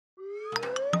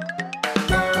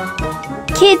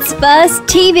Kids First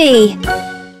TV.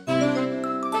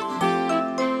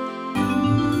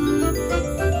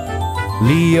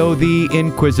 Leo the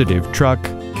inquisitive truck,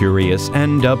 curious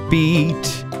and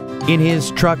upbeat. In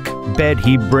his truck bed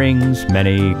he brings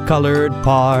many colored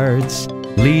parts.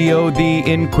 Leo the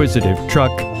inquisitive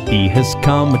truck, he has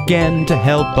come again to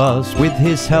help us. With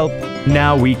his help,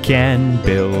 now we can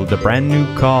build a brand new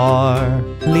car.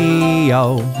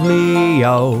 Leo,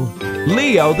 Leo,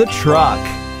 Leo the truck.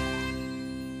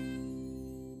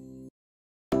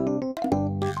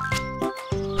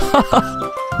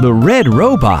 The red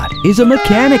robot is a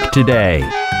mechanic today.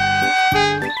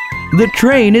 The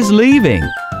train is leaving.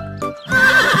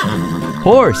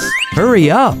 Horse,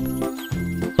 hurry up.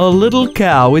 A little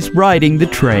cow is riding the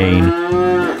train.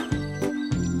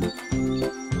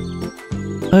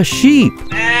 A sheep.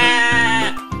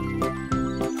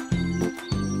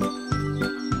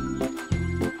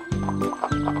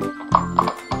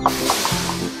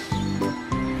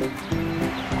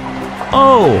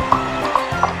 Oh!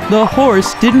 The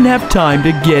horse didn't have time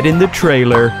to get in the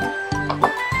trailer.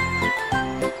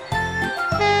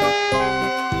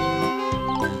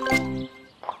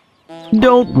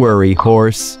 Don't worry,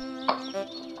 horse.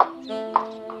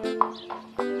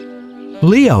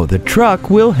 Leo the truck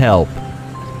will help.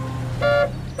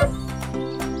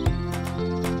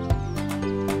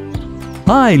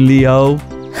 Hi, Leo.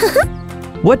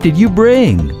 What did you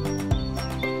bring?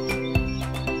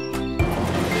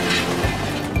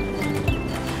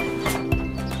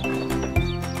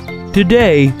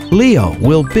 Today, Leo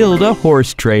will build a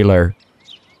horse trailer.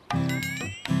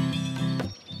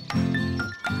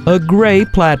 A gray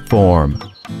platform.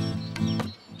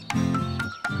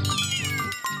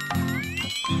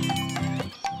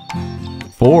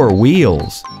 Four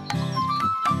wheels.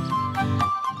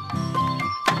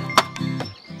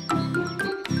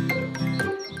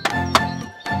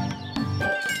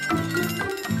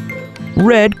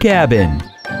 Red cabin.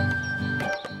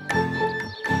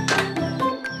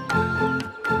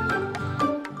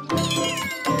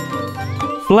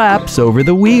 Flaps over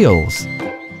the wheels.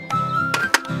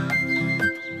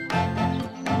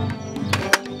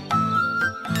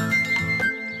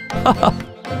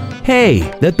 Hay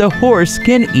that the horse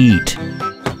can eat.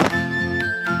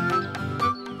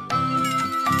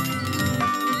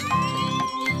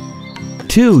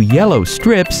 Two yellow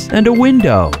strips and a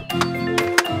window.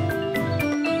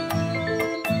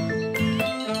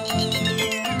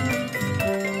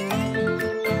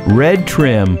 Red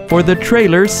trim for the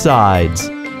trailer's sides.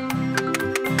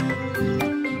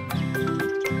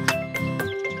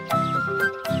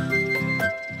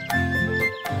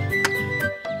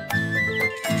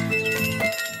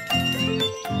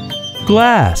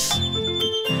 Glass.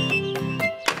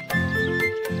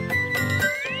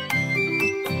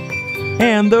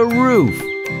 And the roof.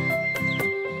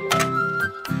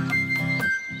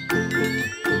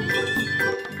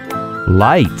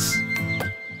 Lights.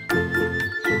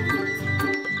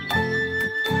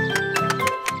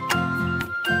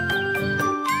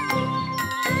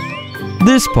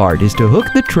 This part is to hook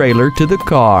the trailer to the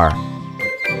car.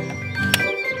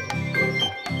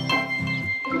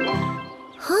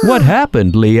 What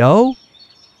happened, Leo?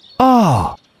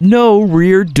 Ah, no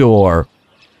rear door.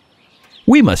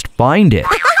 We must find it.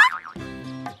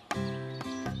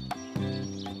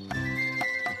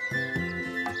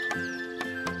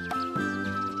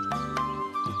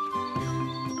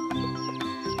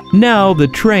 Now the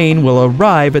train will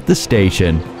arrive at the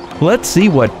station. Let's see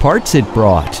what parts it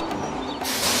brought.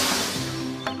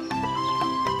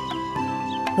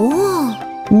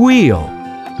 Wheel.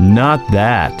 Not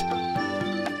that.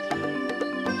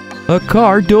 A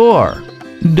car door.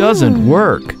 Doesn't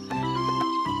work.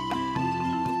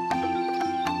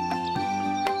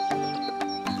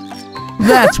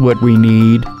 That's what we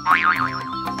need.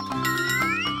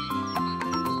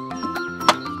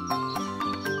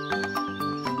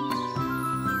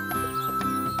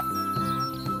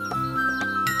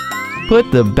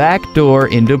 Put the back door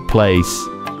into place.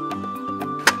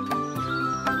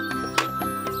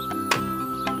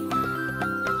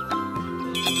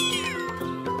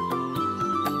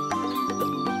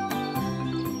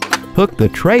 Hook the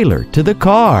trailer to the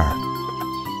car.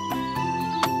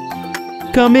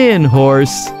 Come in,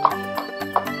 horse.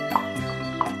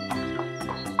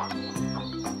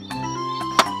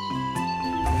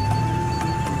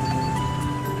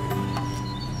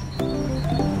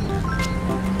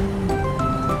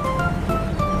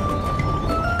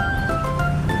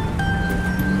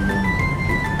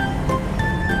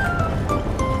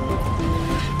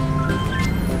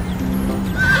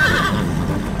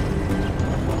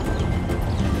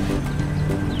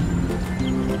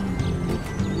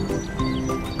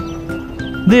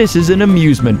 This is an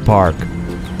amusement park.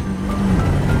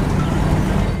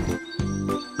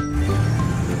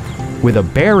 With a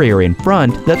barrier in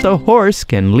front that the horse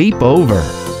can leap over.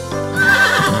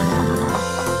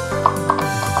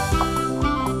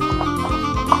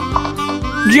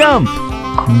 Jump!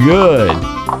 Good!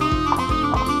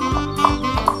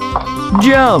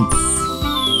 Jump!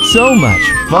 So much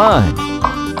fun!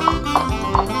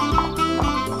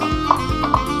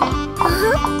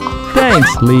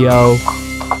 Thanks, Leo.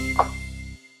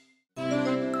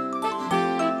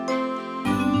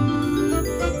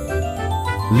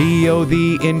 Leo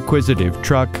the inquisitive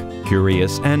truck,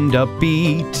 curious and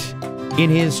upbeat. In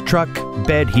his truck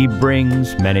bed he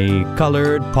brings many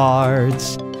colored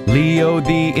parts. Leo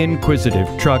the inquisitive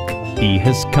truck, he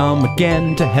has come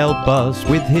again to help us.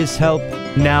 With his help,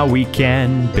 now we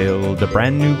can build a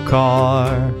brand new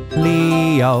car.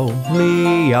 Leo,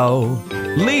 Leo,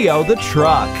 Leo the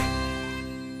truck.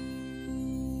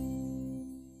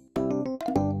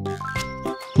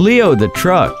 Leo the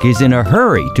truck is in a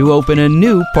hurry to open a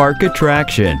new park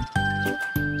attraction.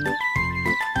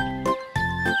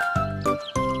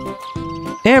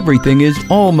 Everything is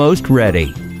almost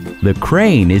ready. The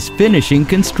crane is finishing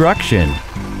construction.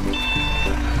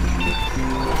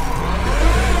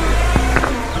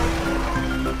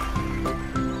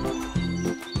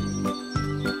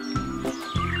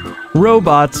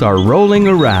 Robots are rolling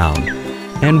around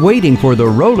and waiting for the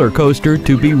roller coaster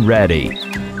to be ready.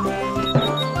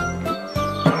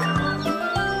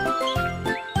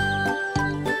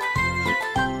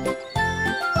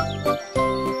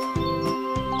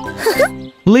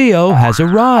 Leo has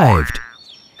arrived.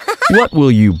 What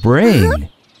will you bring?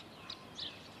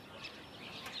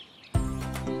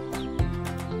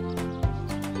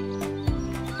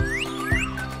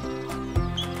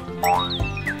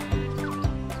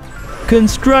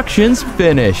 Construction's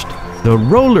finished. The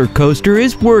roller coaster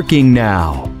is working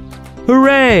now.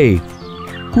 Hooray!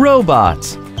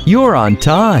 Robots, you're on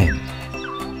time.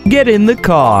 Get in the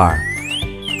car.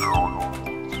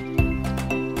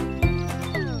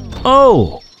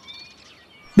 Oh!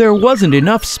 There wasn't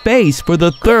enough space for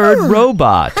the third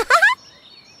robot.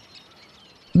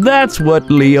 That's what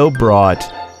Leo brought.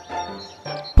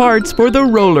 Parts for the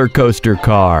roller coaster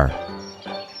car.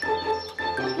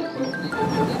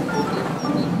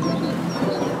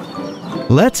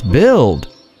 Let's build.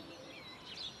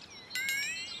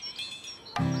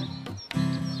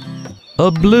 A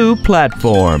blue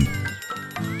platform.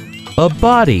 A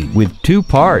body with 2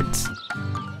 parts.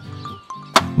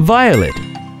 Violet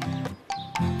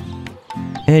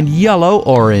and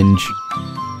yellow-orange.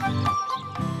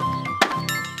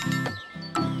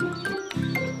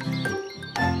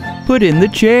 Put in the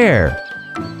chair.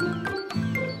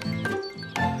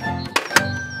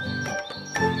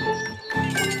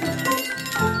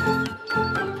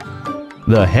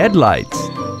 The headlights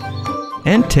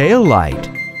and tail light.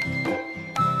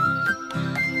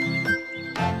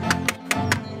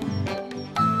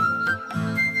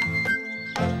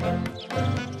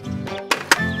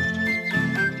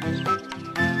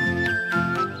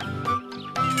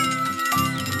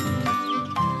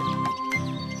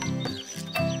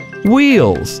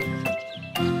 Wheels.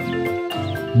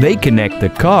 They connect the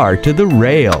car to the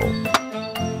rail.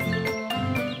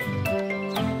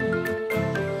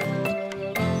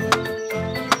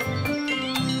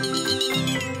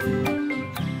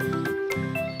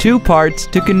 Two parts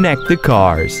to connect the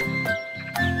cars.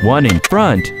 One in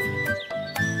front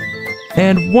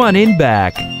and one in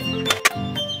back.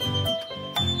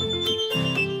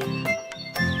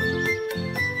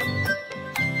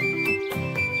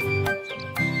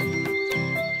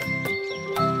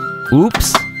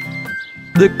 Oops!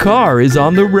 The car is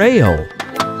on the rail.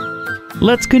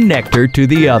 Let's connect her to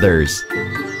the others.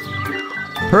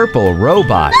 Purple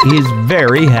Robot is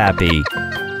very happy.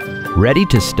 Ready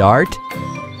to start?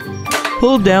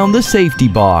 Pull down the safety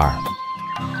bar.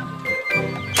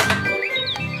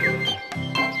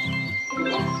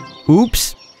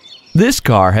 Oops! This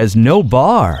car has no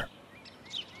bar.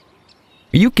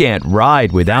 You can't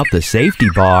ride without the safety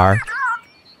bar.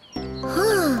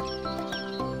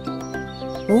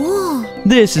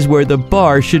 This is where the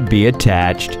bar should be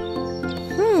attached.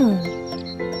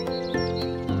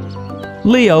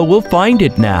 Leo will find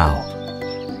it now.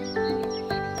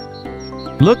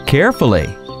 Look carefully.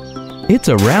 It's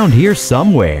around here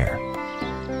somewhere.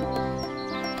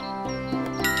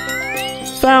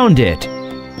 Found it!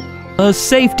 A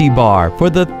safety bar for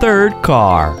the third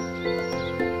car.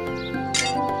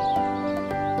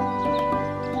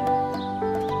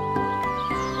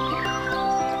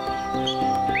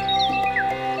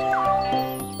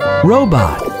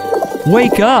 Robot,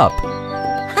 wake up!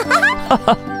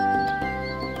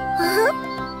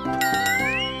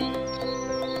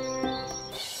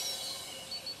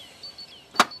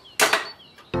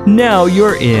 Now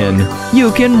you're in.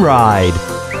 You can ride.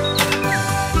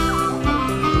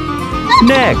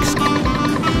 Next.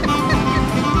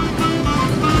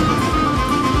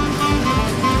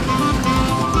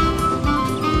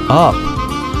 Up.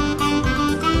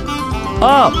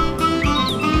 Up.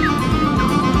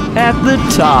 At the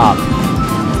top.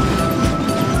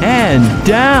 And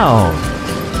down.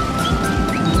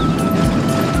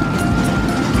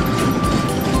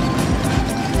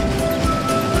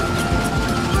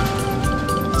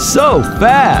 So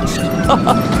fast!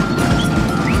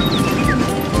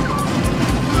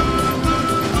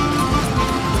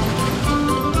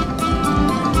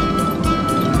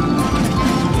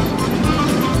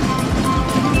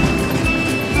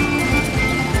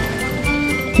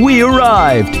 We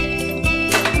arrived!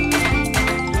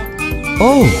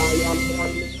 Oh!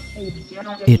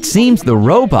 It seems the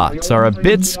robots are a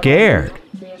bit scared.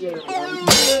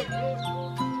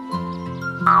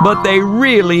 But they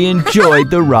really enjoyed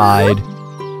the ride.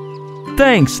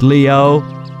 Thanks, Leo.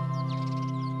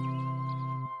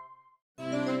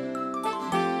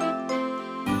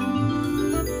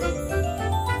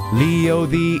 Leo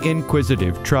the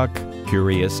inquisitive truck,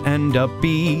 curious and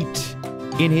upbeat.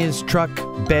 In his truck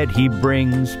bed he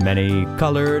brings many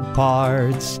colored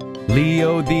parts.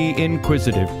 Leo the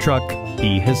inquisitive truck,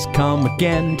 he has come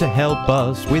again to help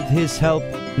us. With his help,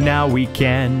 now we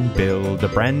can build a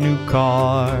brand new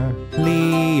car.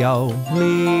 Leo,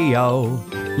 Leo,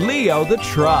 Leo the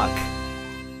truck.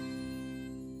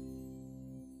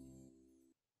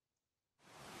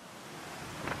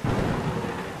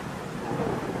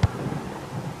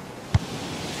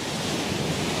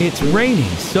 It's raining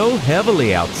so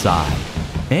heavily outside,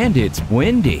 and it's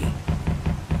windy.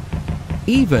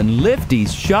 Even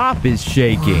Lifty's shop is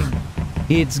shaking.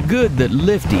 It's good that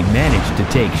Lifty managed to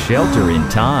take shelter in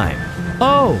time.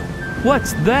 Oh,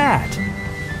 what's that?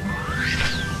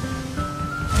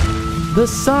 The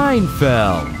sign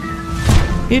fell.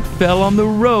 It fell on the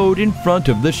road in front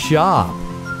of the shop.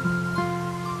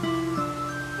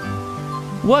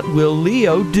 What will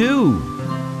Leo do?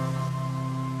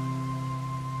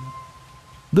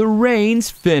 The rain's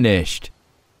finished.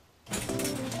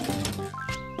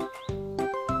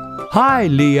 Hi,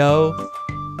 Leo.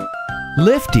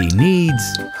 Lifty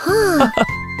needs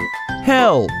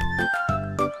help.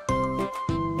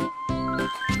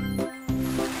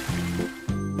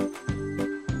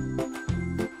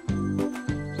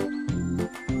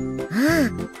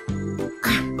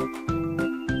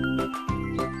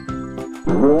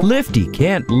 Lifty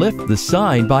can't lift the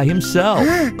sign by himself.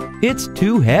 It's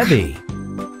too heavy.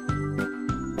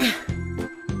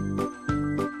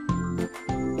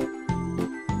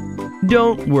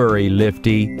 Don't worry,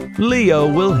 Lifty. Leo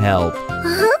will help.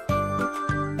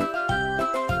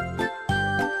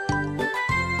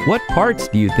 What parts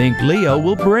do you think Leo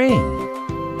will bring?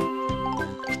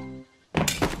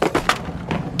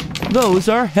 Those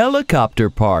are helicopter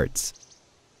parts.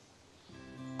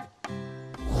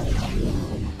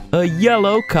 A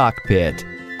yellow cockpit.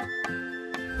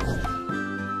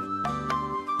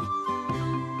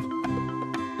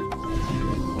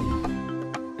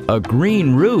 A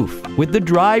green roof with the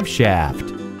drive shaft.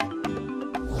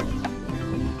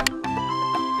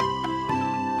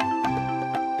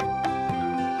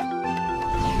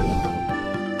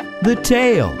 The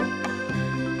tail.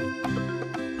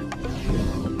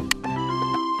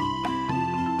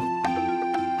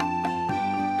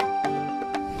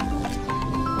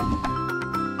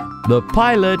 The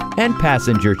pilot and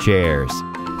passenger chairs.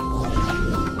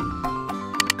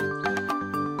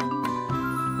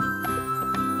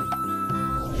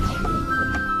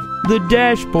 The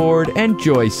dashboard and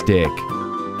joystick.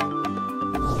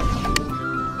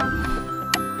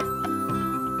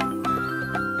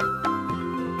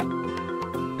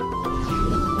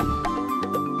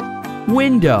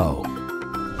 Window.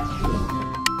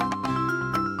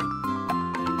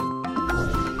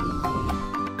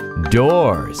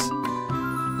 Doors.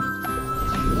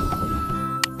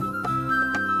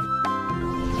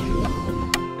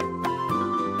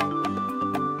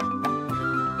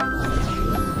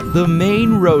 The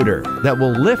main rotor that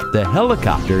will lift the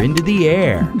helicopter into the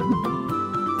air.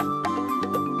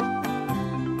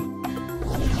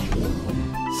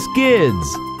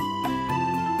 Skids.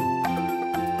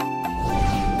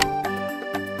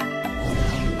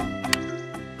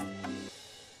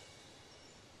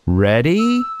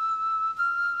 Ready?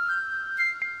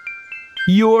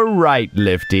 You're right,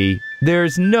 Lifty.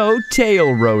 There's no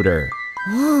tail rotor.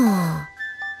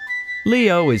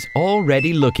 Leo is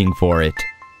already looking for it.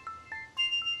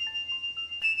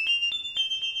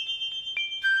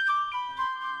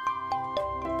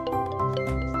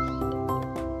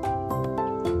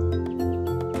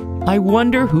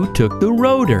 wonder who took the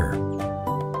rotor.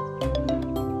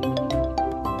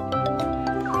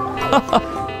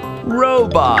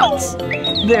 Robots!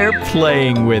 They're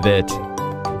playing with it.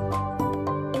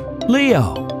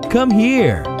 Leo, come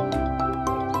here.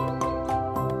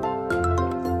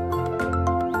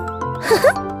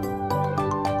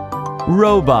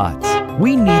 Robots,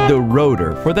 we need the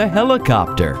rotor for the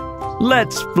helicopter.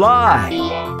 Let's fly!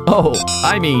 Oh,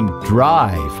 I mean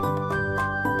drive.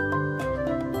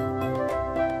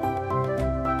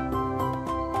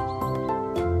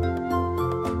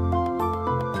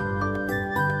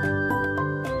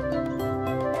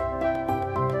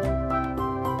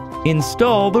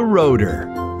 Install the rotor.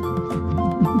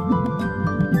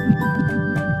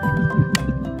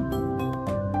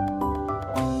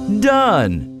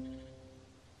 Done!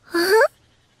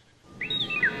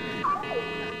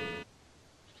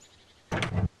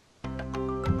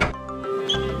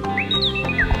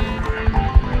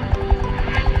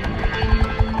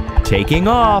 Taking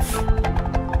off.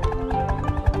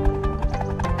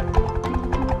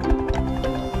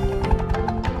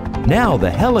 Now the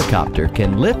helicopter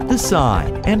can lift the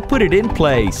sign and put it in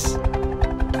place.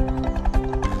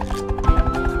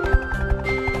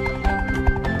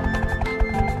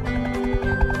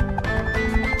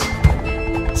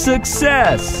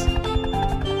 Success!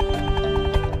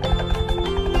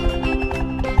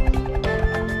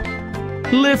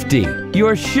 Lifty,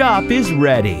 your shop is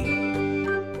ready.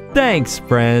 Thanks,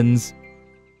 friends.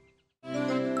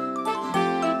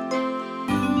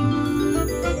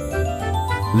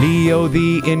 Leo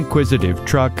the inquisitive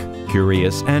truck,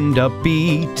 curious and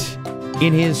upbeat.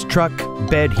 In his truck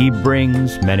bed he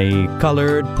brings many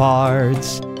colored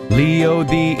parts. Leo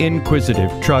the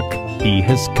inquisitive truck, he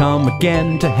has come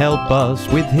again to help us.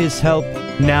 With his help,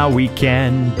 now we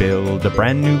can build a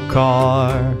brand new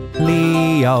car.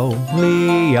 Leo,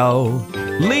 Leo,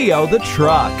 Leo the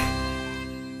truck.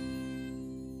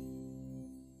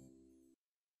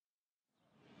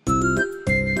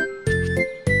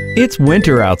 It's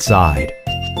winter outside.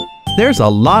 There's a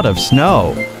lot of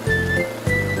snow.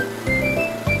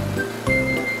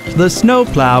 The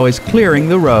snowplow is clearing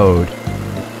the road.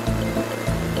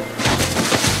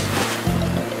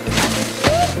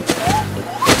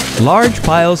 Large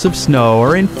piles of snow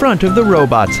are in front of the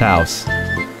robot's house.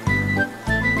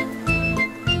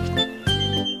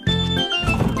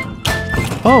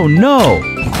 Oh no!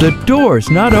 The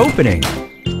door's not opening.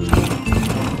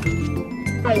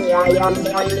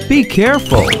 Be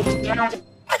careful!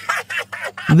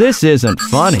 This isn't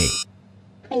funny.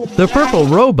 The purple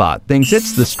robot thinks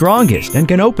it's the strongest and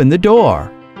can open the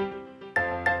door.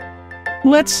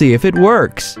 Let's see if it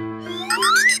works.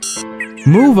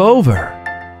 Move over.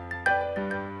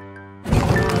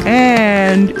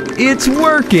 And it's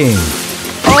working!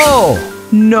 Oh,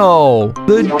 no!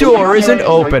 The door isn't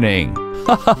opening!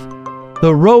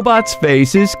 The robot's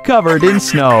face is covered in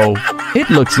snow. It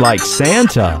looks like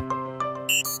Santa.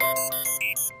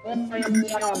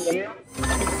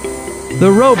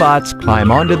 The robots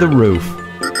climb onto the roof.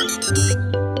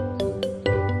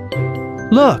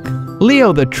 Look,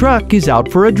 Leo the truck is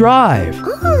out for a drive.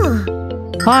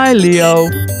 Hi, Leo.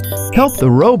 Help the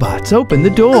robots open the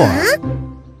door.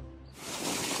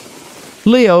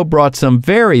 Leo brought some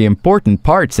very important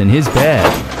parts in his bed.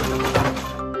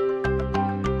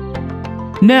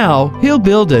 Now he'll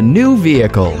build a new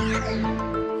vehicle.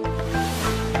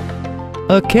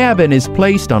 A cabin is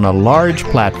placed on a large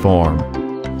platform.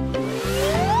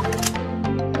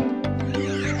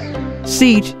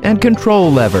 Seat and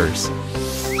control levers.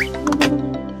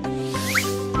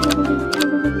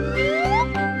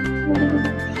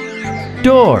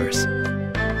 Doors.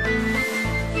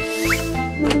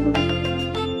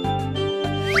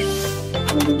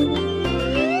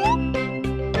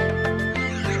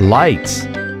 Lights.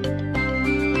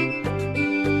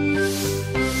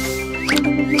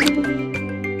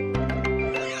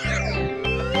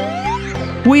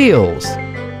 Wheels.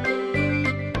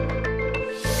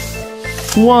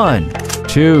 1,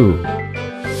 2,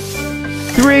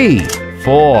 3,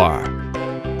 4.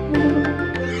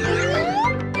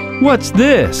 What's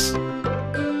this?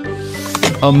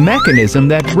 A mechanism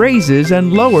that raises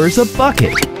and lowers a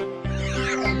bucket.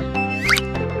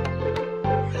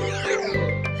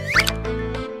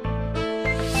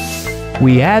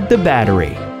 We add the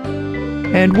battery,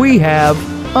 and we have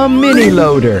a mini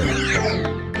loader.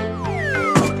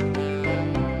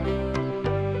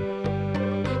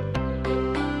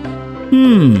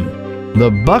 The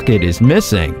bucket is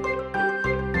missing.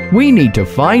 We need to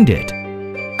find it.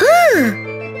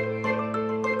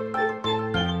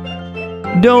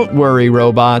 Don't worry,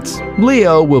 robots.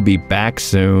 Leo will be back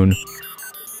soon.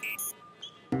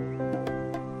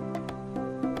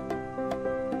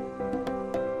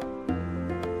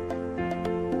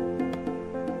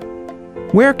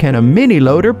 Where can a mini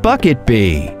loader bucket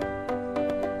be?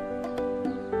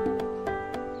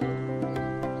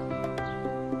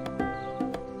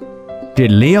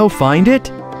 Did Leo find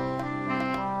it?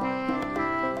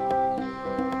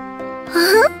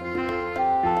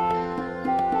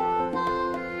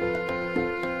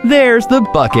 There's the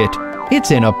bucket.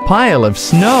 It's in a pile of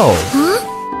snow.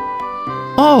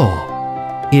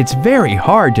 Oh, it's very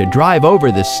hard to drive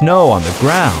over the snow on the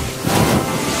ground.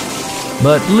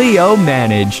 But Leo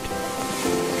managed.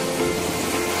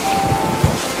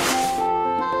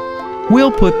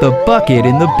 We'll put the bucket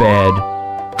in the bed.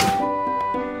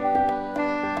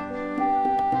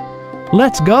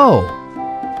 Let's go.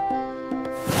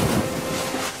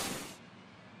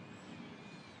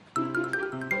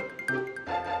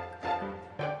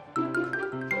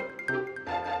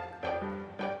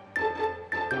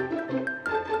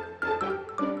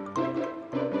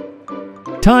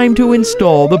 Time to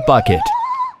install the bucket.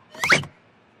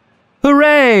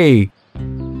 Hooray!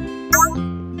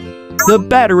 The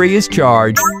battery is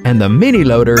charged and the mini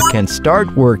loader can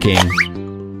start working.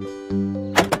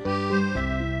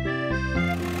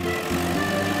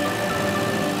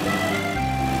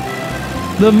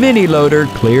 The mini loader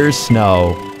clears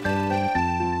snow.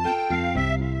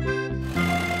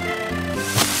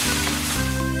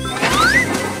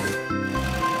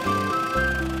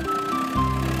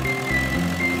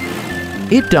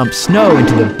 It dumps snow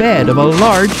into the bed of a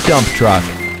large dump truck.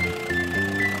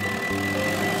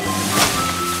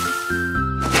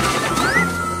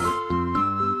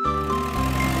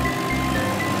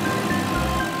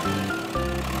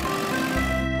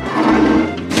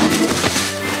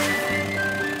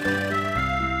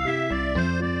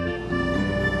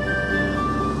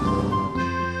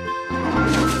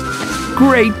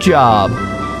 Great job!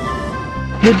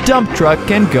 The dump truck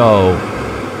can go.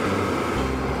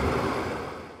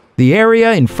 The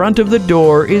area in front of the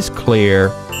door is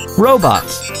clear.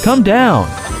 Robots, come down.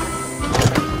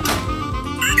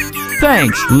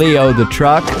 Thanks, Leo the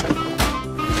truck.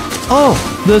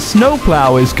 Oh, the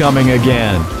snowplow is coming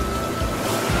again.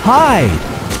 Hide!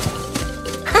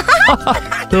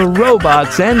 The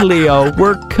robots and Leo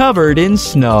were covered in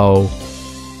snow.